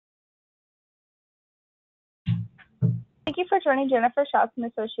Thank you for joining Jennifer Schatz and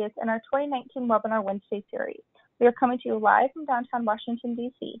Associates in our 2019 Webinar Wednesday series. We are coming to you live from downtown Washington,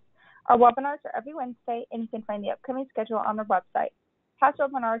 D.C. Our webinars are every Wednesday, and you can find the upcoming schedule on our website. Past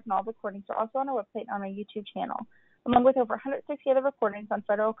webinars and all recordings are also on our website and on our YouTube channel, along with over 160 other recordings on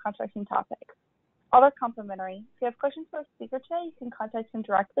federal contracting topics. All are complimentary. If you have questions for our speaker today, you can contact him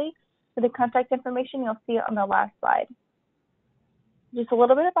directly with the contact information you'll see on the last slide. Just a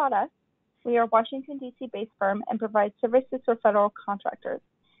little bit about us. We are a Washington, D.C. based firm and provide services for federal contractors.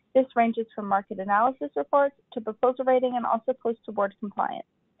 This ranges from market analysis reports to proposal rating and also post-award compliance.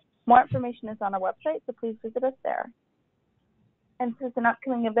 More information is on our website, so please visit us there. And this is an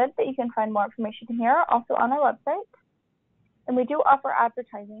upcoming event that you can find more information here, also on our website. And we do offer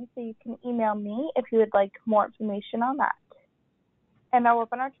advertising, so you can email me if you would like more information on that. And our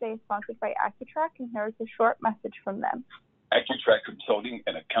webinar today is sponsored by AccuTrack, and here is a short message from them. AccuTrack Consulting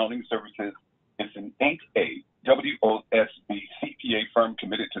and Accounting Services is an 8A WOSB CPA firm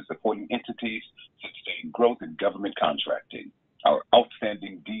committed to supporting entities sustain growth in government contracting. Our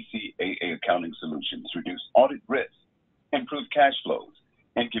outstanding DCAA accounting solutions reduce audit risk, improve cash flows,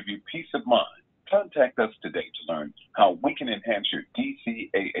 and give you peace of mind. Contact us today to learn how we can enhance your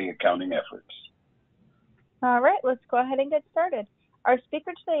DCAA accounting efforts. All right, let's go ahead and get started. Our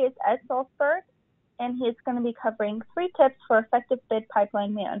speaker today is Ed Salzberg, and he is going to be covering 3 tips for effective bid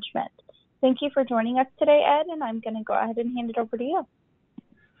pipeline management. Thank you for joining us today, Ed, and I'm going to go ahead and hand it over to you.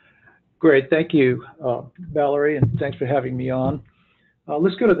 Great, thank you, Valerie, and thanks for having me on.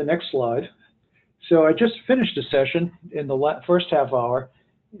 Let's go to the next slide. So I just finished a session in the first half hour,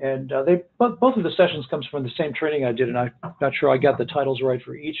 and both of the sessions comes from the same training I did, and I'm not sure I got the titles right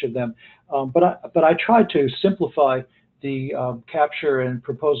for each of them, but I tried to simplify the capture and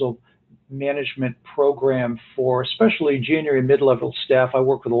proposal management program for especially junior and mid-level staff. I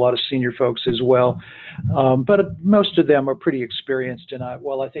work with a lot of senior folks as well, but most of them are pretty experienced, and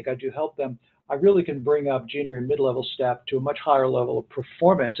while I think I do help them, I really can bring up junior and mid-level staff to a much higher level of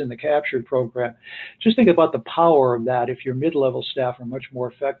performance in the capture program. Just think about the power of that if your mid-level staff are much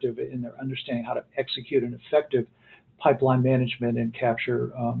more effective in their understanding how to execute an effective pipeline management and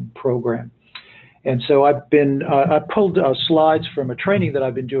capture program. And so I pulled slides from a training that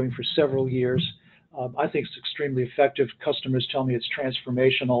I've been doing for several years. I think it's extremely effective. Customers tell me it's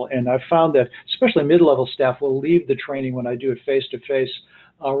transformational, and I've found that especially mid-level staff will leave the training when I do it face-to-face,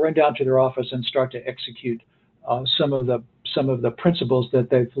 run down to their office and start to execute some of the principles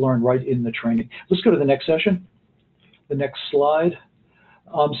that they've learned right in the training. Let's go to the next session, the next slide.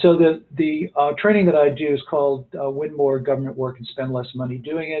 So the training that I do is called Win More Government Work and Spend Less Money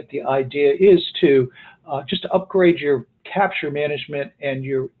Doing It. The idea is to just to upgrade your capture management and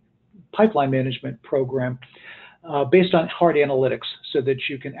your pipeline management program based on hard analytics so that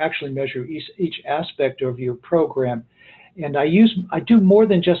you can actually measure each aspect of your program. And I do more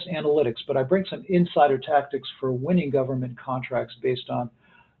than just analytics, but I bring some insider tactics for winning government contracts based on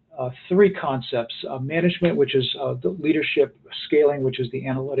 3 concepts: management, which is the leadership; scaling, which is the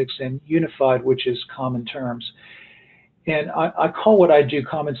analytics; and unified, which is common terms. And I call what I do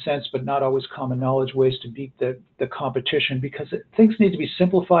common sense, but not always common knowledge, ways to beat the competition, because things need to be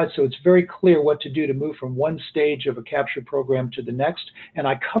simplified so it's very clear what to do to move from one stage of a capture program to the next. And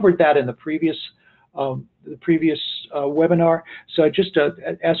I covered that in the previous webinar. So I just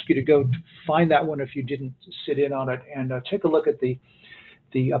ask you to go find that one if you didn't sit in on it, and take a look at the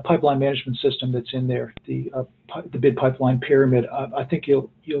pipeline management system that's in there, the bid pipeline pyramid. I think you'll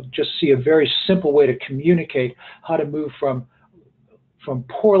just see a very simple way to communicate how to move from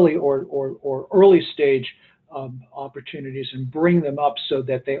poorly or early stage opportunities and bring them up so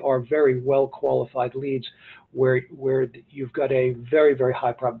that they are very well qualified leads where you've got a very, very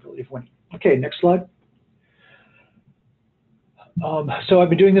high probability of winning. Okay, next slide. So I've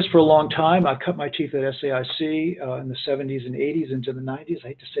been doing this for a long time. I cut my teeth at SAIC in the 70s and 80s into the 90s. I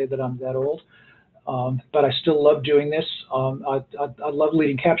hate to say that I'm that old, but I still love doing this. I love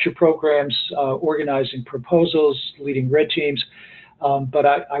leading capture programs, organizing proposals, leading red teams, but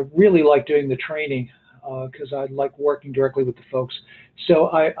I really like doing the training because I like working directly with the folks. So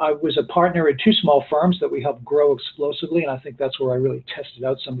I was a partner at 2 small firms that we helped grow explosively, and I think that's where I really tested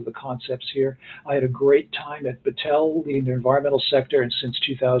out some of the concepts here. I had a great time at Battelle leading the environmental sector, and since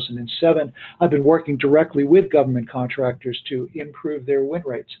 2007, I've been working directly with government contractors to improve their win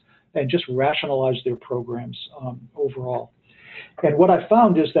rates and just rationalize their programs overall. And what I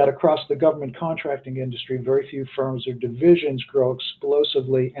found is that across the government contracting industry, very few firms or divisions grow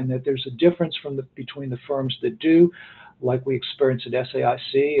explosively, and that there's a difference between the firms that do, like we experienced at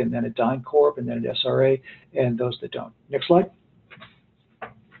SAIC, and then at DynCorp, and then at SRA, and those that don't. Next slide.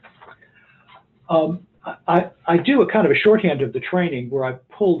 I do a kind of a shorthand of the training where I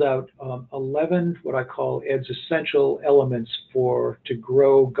pulled out 11 what I call ED's essential elements to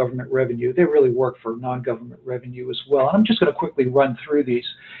grow government revenue. They really work for non-government revenue as well. And I'm just going to quickly run through these.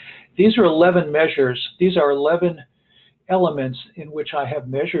 These are 11 measures. These are 11 elements in which I have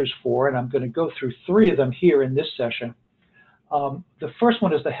measures for, and I'm going to go through 3 of them here in this session. The first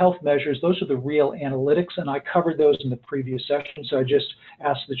one is the health measures. Those are the real analytics, and I covered those in the previous session, so I just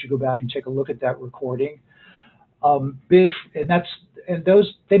ask that you go back and take a look at that recording. They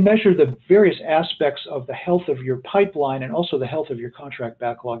measure the various aspects of the health of your pipeline and also the health of your contract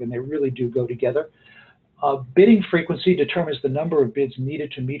backlog, and they really do go together. Bidding frequency determines the number of bids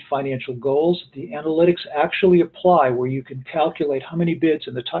needed to meet financial goals. The analytics actually apply where you can calculate how many bids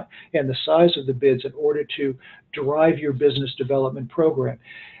and the size of the bids in order to drive your business development program.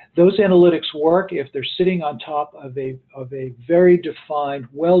 Those analytics work if they're sitting on top of a very defined,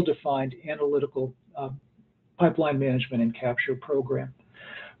 well-defined analytical pipeline management and capture program.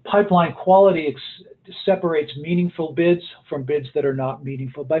 Pipeline quality separates meaningful bids from bids that are not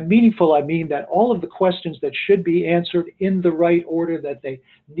meaningful. By meaningful, I mean that all of the questions that should be answered in the right order that they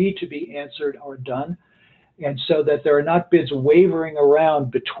need to be answered are done, and so that there are not bids wavering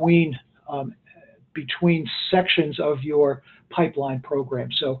around between sections of your pipeline program.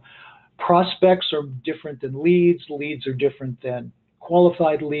 So prospects are different than leads, leads are different than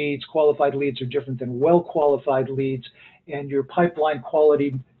qualified leads are different than well-qualified leads, and your pipeline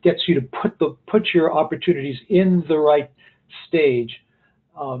quality gets you to put your opportunities in the right stage,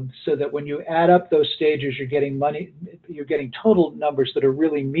 so that when you add up those stages, you're getting total numbers that are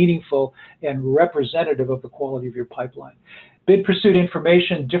really meaningful and representative of the quality of your pipeline. Bid pursuit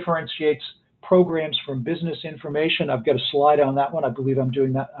information differentiates programs from business information. I've got a slide on that one. I believe I'm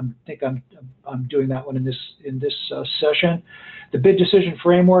doing that. I think I'm doing that one in this session. The bid decision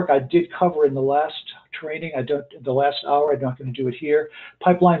framework I did cover in the last training. The last hour. I'm not going to do it here.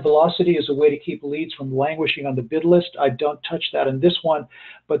 Pipeline velocity is a way to keep leads from languishing on the bid list. I don't touch that in this one,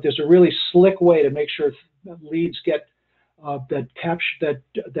 but there's a really slick way to make sure leads get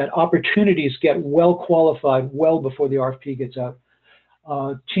that opportunities get well qualified well before the RFP gets out.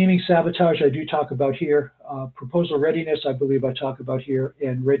 Teaming sabotage I do talk about here. Proposal readiness I believe I talk about here,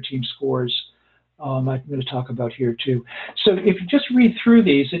 and red team scores I'm going to talk about here too. So if you just read through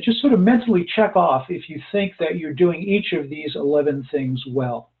these and just sort of mentally check off if you think that you're doing each of these 11 things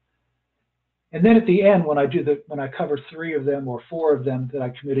well. And then at the end, when I cover 3 of them or 4 of them that I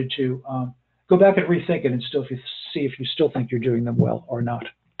committed to, go back and rethink it and see if you still think you're doing them well or not.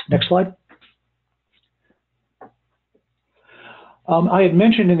 Next slide. I had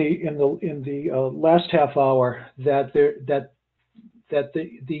mentioned in the last half hour that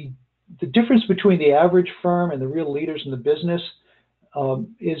the difference between the average firm and the real leaders in the business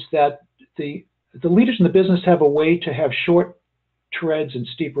is that the leaders in the business have a way to have short treads and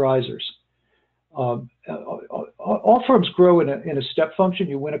steep risers. All firms grow in a step function.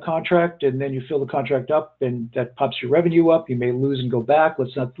 You win a contract and then you fill the contract up, and that pops your revenue up. You may lose and go back.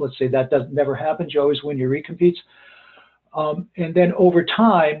 Let's say that never happens. You always win your recompetes. And then over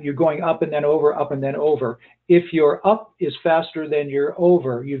time, you're going up and then over, up and then over. If your up is faster than your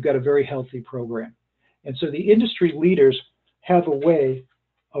over, you've got a very healthy program. And so the industry leaders have a way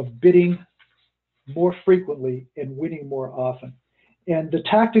of bidding more frequently and winning more often. And the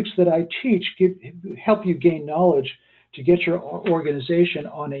tactics that I teach help you gain knowledge to get your organization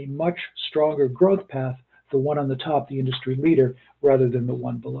on a much stronger growth path, the one on the top, the industry leader, rather than the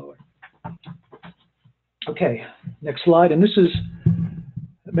one below it. Okay, next slide. And this is,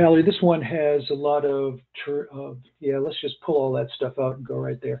 Mallory, this one has a lot of, yeah, let's just pull all that stuff out and go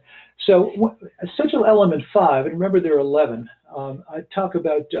right there. So essential element 5, and remember there are 11, I talk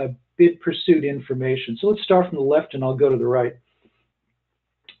about bid pursuit information. So let's start from the left and I'll go to the right.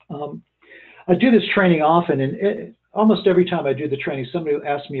 I do this training often, and almost every time I do the training, somebody will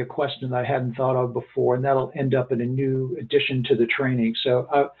ask me a question that I hadn't thought of before, and that'll end up in a new addition to the training.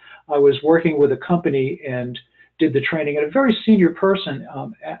 So I was working with a company and did the training, and a very senior person,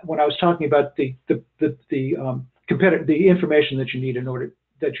 when I was talking about the information that you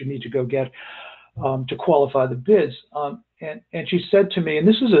need to go get to qualify the bids, and she said to me, and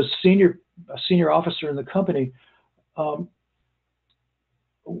this is a senior officer in the company,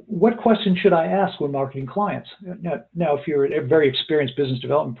 what question should I ask when marketing clients? Now, if you're a very experienced business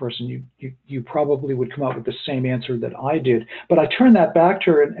development person, you probably would come up with the same answer that I did. But I turned that back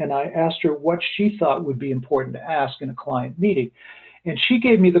to her and I asked her what she thought would be important to ask in a client meeting. And she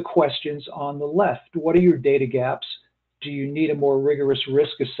gave me the questions on the left. What are your data gaps? Do you need a more rigorous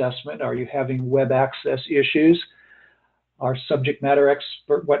risk assessment? Are you having web access issues? our subject matter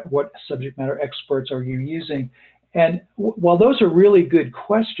expert, what subject matter experts are you using? And while those are really good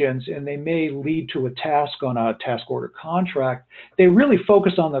questions and they may lead to a task on a task order contract, they really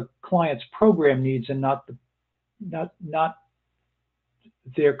focus on the client's program needs and not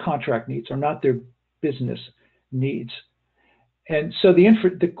their contract needs or not their business needs. And so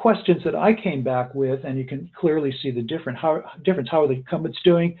the questions that I came back with, and you can clearly see the difference, how are the incumbents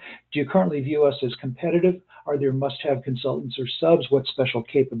doing? Do you currently view us as competitive? Are there must-have consultants or subs? What special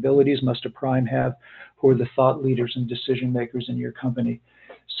capabilities must a prime have? Who are the thought leaders and decision makers in your company?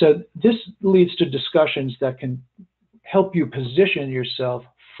 So this leads to discussions that can help you position yourself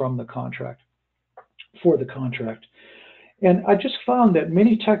from the contract, for the contract. And I just found that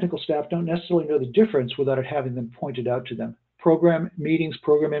many technical staff don't necessarily know the difference without it having them pointed out to them. Program meetings,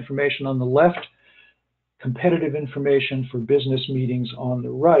 program information on the left, competitive information for business meetings on the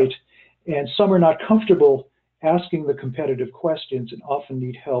right. And some are not comfortable asking the competitive questions and often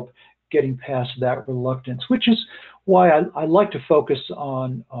need help getting past that reluctance, which is why I like to focus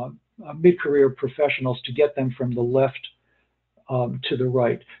on mid-career professionals to get them from the left to the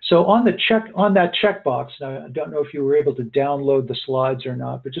right. So on that checkbox, now I don't know if you were able to download the slides or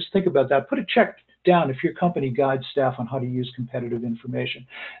not, but just think about that. Put a check down if your company guides staff on how to use competitive information.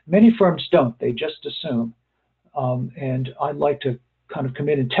 Many firms don't, they just assume. And I'd like to kind of come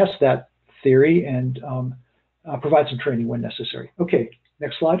in and test that theory and provide some training when necessary. Okay,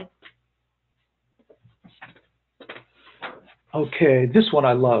 next slide. Okay, this one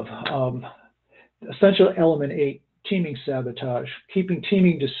I love. Essential element 8, teaming sabotage, keeping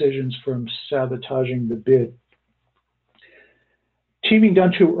teaming decisions from sabotaging the bid. Teaming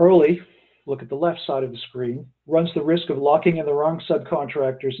done too early, look at the left side of the screen, runs the risk of locking in the wrong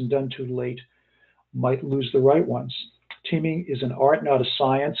subcontractors, and done too late might lose the right ones. Teaming is an art, not a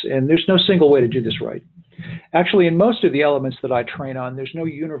science, and there's no single way to do this right. Actually, in most of the elements that I train on, there's no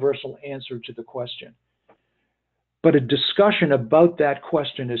universal answer to the question. But a discussion about that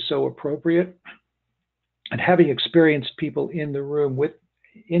question is so appropriate, and having experienced people in the room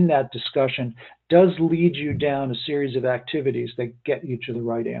in that discussion does lead you down a series of activities that get you to the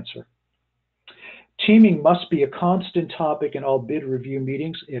right answer. Teaming must be a constant topic in all bid review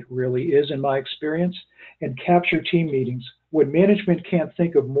meetings. It really is, in my experience. And capture team meetings. When management can't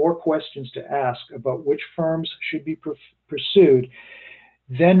think of more questions to ask about which firms should be pursued,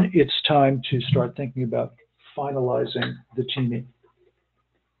 then it's time to start thinking about finalizing the teaming.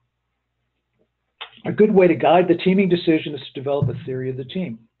 A good way to guide the teaming decision is to develop a theory of the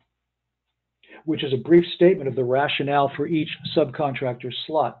team, which is a brief statement of the rationale for each subcontractor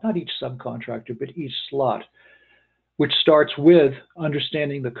slot, not each subcontractor, but each slot, which starts with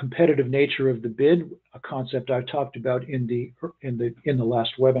understanding the competitive nature of the bid, a concept I talked about in the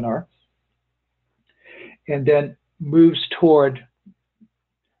last webinar, and then moves toward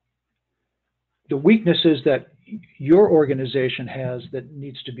the weaknesses that your organization has that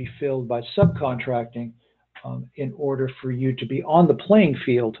needs to be filled by subcontracting in order for you to be on the playing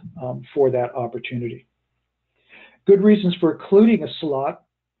field for that opportunity. Good reasons for including a slot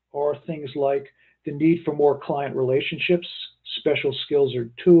are things like the need for more client relationships, special skills or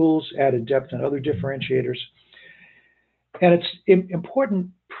tools, added depth and other differentiators. And it's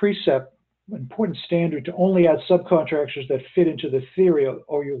important standard to only add subcontractors that fit into the theory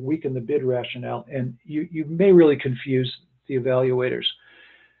or you'll weaken the bid rationale, and you may really confuse the evaluators.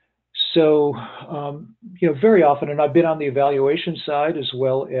 So, very often, and I've been on the evaluation side as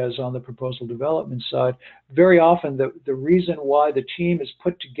well as on the proposal development side, very often the reason why the team is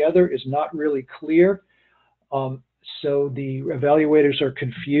put together is not really clear. So the evaluators are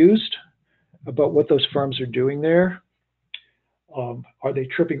confused about what those firms are doing there. Are they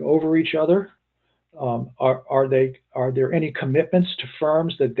tripping over each other? Are there any commitments to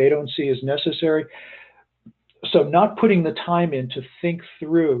firms that they don't see as necessary? So not putting the time in to think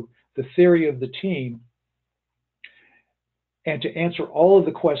through the theory of the team and to answer all of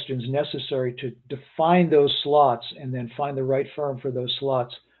the questions necessary to define those slots and then find the right firm for those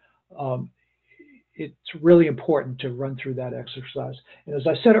slots. It's really important to run through that exercise. And as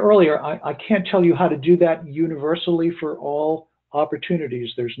I said earlier, I can't tell you how to do that universally for all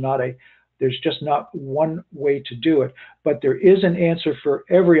opportunities. There's just not one way to do it, but there is an answer for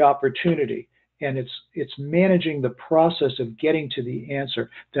every opportunity. And it's managing the process of getting to the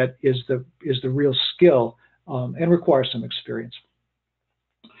answer that is the real skill and requires some experience.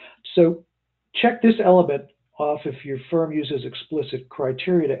 So check this element off if your firm uses explicit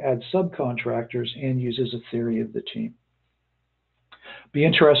criteria to add subcontractors and uses a theory of the team. Be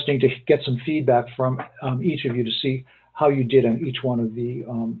interesting to get some feedback from each of you to see how you did on each one of the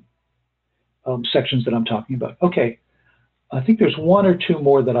sections that I'm talking about. Okay, I think there's one or two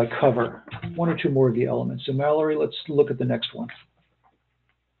more that I cover, one or two more of the elements. So Mallory, let's look at the next one.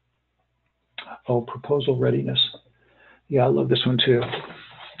 Oh, proposal readiness. Yeah, I love this one too.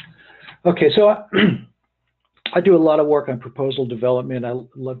 Okay, so I do a lot of work on proposal development. I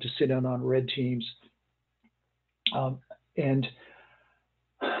love to sit in on red teams. And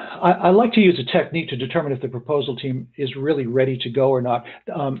I like to use a technique to determine if the proposal team is really ready to go or not.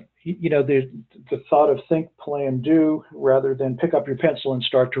 You know, the thought of think, plan, do, rather than pick up your pencil and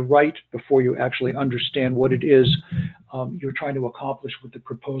start to write before you actually understand what it is you're trying to accomplish with the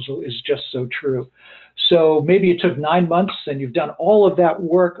proposal is just so true. So maybe it took 9 months and you've done all of that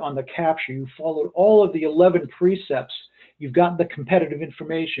work on the capture. You followed all of the 11 precepts. You've gotten the competitive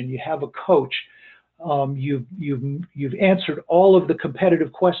information. You have a coach. You've answered all of the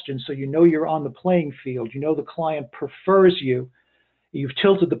competitive questions, so you know you're on the playing field. You know the client prefers you. You've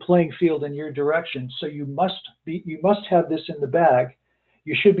tilted the playing field in your direction, so you must have this in the bag.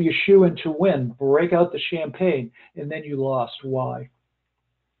 You should be a shoo-in to win. Break out the champagne, and then you lost. Why?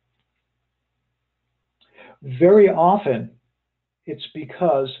 Very often, it's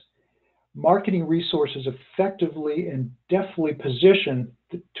because marketing resources effectively and deftly positioned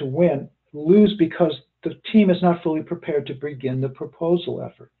to win lose because the team is not fully prepared to begin the proposal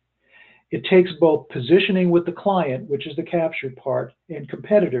effort. It takes both positioning with the client, which is the capture part, and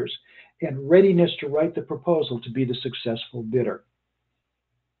competitors, and readiness to write the proposal to be the successful bidder.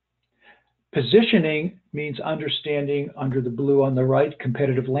 Positioning means understanding, under the blue on the right,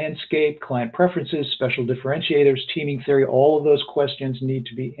 competitive landscape, client preferences, special differentiators, teaming theory. All of those questions need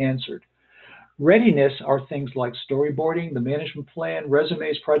to be answered. Readiness are things like storyboarding, the management plan,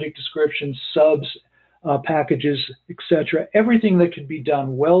 resumes, project descriptions, subs, packages, etc. Everything that could be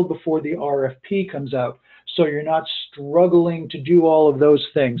done well before the RFP comes out, so you're not struggling to do all of those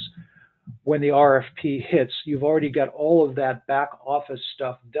things when the RFP hits. You've already got all of that back office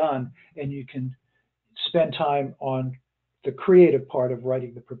stuff done, and you can spend time on the creative part of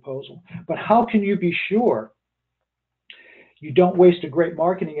writing the proposal. But how can you be sure you don't waste a great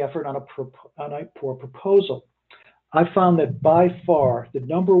marketing effort on a poor proposal? I found that by far the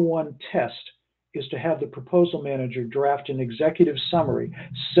 #1 test is to have the proposal manager draft an executive summary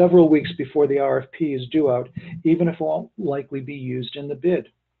several weeks before the RFP is due out, even if it won't likely be used in the bid.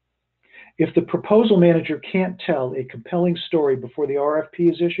 If the proposal manager can't tell a compelling story before the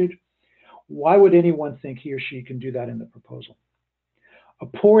RFP is issued, why would anyone think he or she can do that in the proposal? A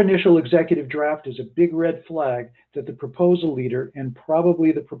poor initial executive draft is a big red flag that the proposal leader and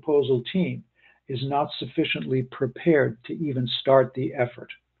probably the proposal team is not sufficiently prepared to even start the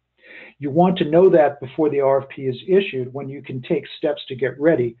effort. You want to know that before the RFP is issued, when you can take steps to get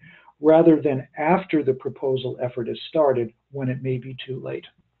ready, rather than after the proposal effort is started, when it may be too late.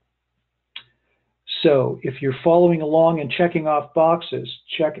 So if you're following along and checking off boxes,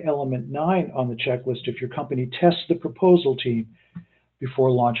 check element 9 on the checklist if your company tests the proposal team before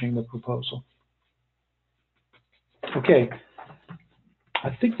launching the proposal. Okay, I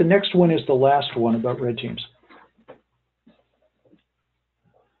think the next one is the last one about red teams.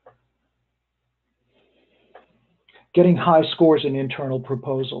 Getting high scores in internal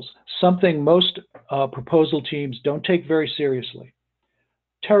proposals, something most proposal teams don't take very seriously.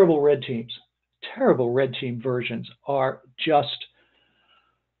 Terrible red team versions are just,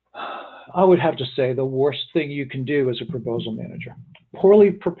 I would have to say, the worst thing you can do as a proposal manager.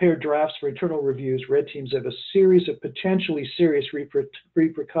 Poorly prepared drafts for internal reviews, red teams have a series of potentially serious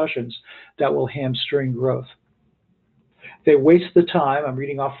repercussions that will hamstring growth. They waste the time, I'm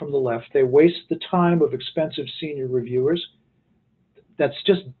reading off from the left, they waste the time of expensive senior reviewers. That's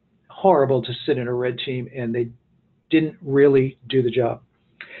just horrible to sit in a red team and they didn't really do the job.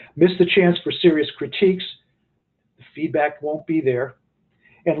 Miss the chance for serious critiques, the feedback won't be there,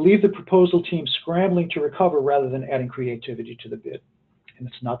 and leave the proposal team scrambling to recover rather than adding creativity to the bid. And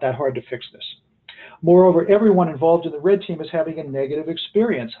it's not that hard to fix this. Moreover, everyone involved in the red team is having a negative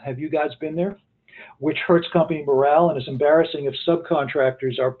experience. Have you guys been there? Which hurts company morale and is embarrassing if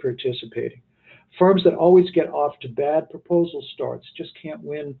subcontractors are participating. Firms that always get off to bad proposal starts just can't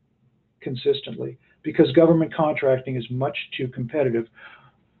win consistently because government contracting is much too competitive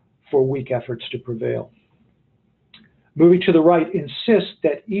for weak efforts to prevail. Moving to the right, insist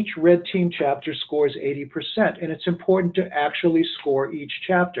that each red team chapter scores 80%, and it's important to actually score each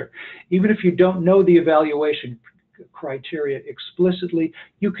chapter. Even if you don't know the evaluation criteria explicitly,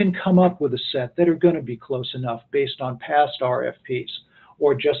 you can come up with a set that are going to be close enough based on past RFPs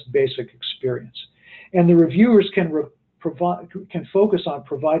or just basic experience. And the reviewers can focus on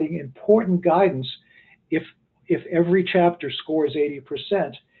providing important guidance if every chapter scores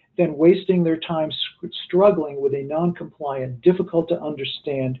 80%, than wasting their time struggling with a non-compliant, difficult to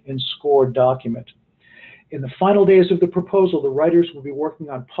understand and score document. In the final days of the proposal, the writers will be working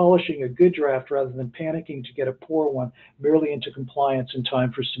on polishing a good draft rather than panicking to get a poor one merely into compliance in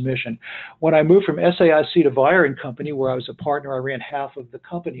time for submission. When I moved from SAIC to Vire & Company, where I was a partner, I ran half of the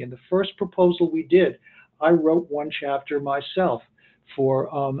company. And the first proposal we did, I wrote one chapter myself for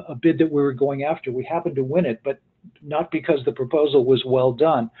a bid that we were going after. We happened to win it, but not because the proposal was well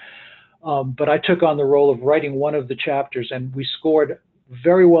done. But I took on the role of writing one of the chapters, and we scored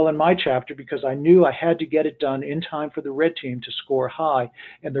very well in my chapter because I knew I had to get it done in time for the red team to score high,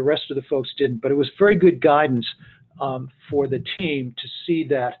 and the rest of the folks didn't. But it was very good guidance for the team to see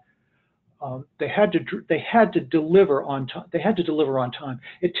that they had to deliver on time. They had to deliver on time.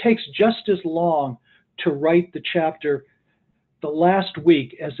 It takes just as long to write the chapter the last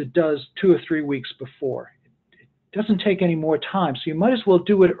week as it does 2 or 3 weeks before. It doesn't take any more time, so you might as well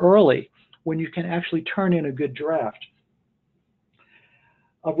do it early when you can actually turn in a good draft.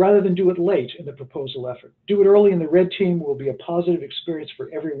 Rather than do it late in the proposal effort. Do it early, and the red team will be a positive experience for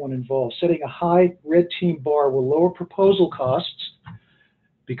everyone involved. Setting a high red team bar will lower proposal costs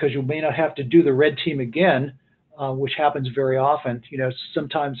because you may not have to do the red team again, which happens very often. You know,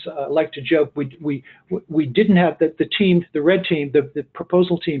 sometimes I like to joke, we didn't have the red team, the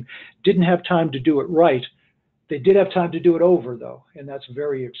proposal team didn't have time to do it right. They did have time to do it over though, and that's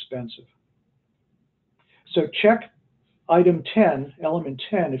very expensive. So check Item 10, Element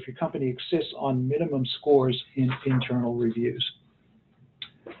 10, if your company exists on minimum scores in internal reviews.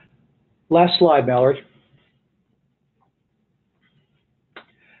 Last slide, Mallory.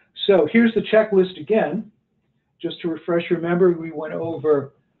 So here's the checklist again. Just to refresh your memory, we went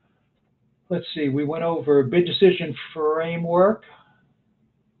over, let's see, we went over bid decision framework.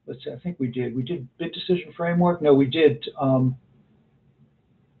 Let's see, I think we did. We did bid decision framework? No, we did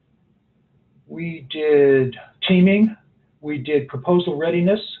teaming. We did proposal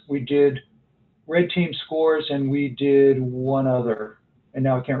readiness, we did red team scores, and we did one other. And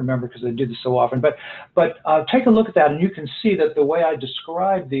now I can't remember because I did this so often. But take a look at that, and you can see that the way I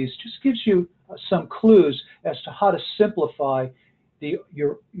describe these just gives you some clues as to how to simplify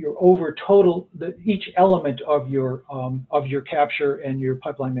your each element of your capture and your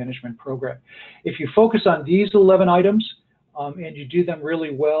pipeline management program. If you focus on these 11 items and you do them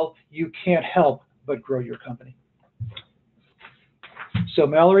really well, you can't help but grow your company. So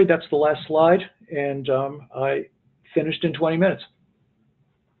Mallory, that's the last slide, and I finished in 20 minutes.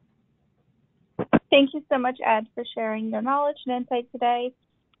 Thank you so much, Ed, for sharing your knowledge and insight today.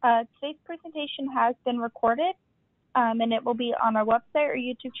 Today's presentation has been recorded, and it will be on our website or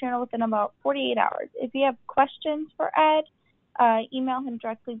YouTube channel within about 48 hours. If you have questions for Ed, email him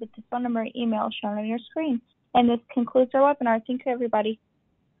directly with the phone number and email shown on your screen. And this concludes our webinar. Thank you, everybody.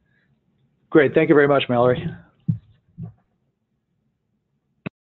 Great. Thank you very much, Mallory.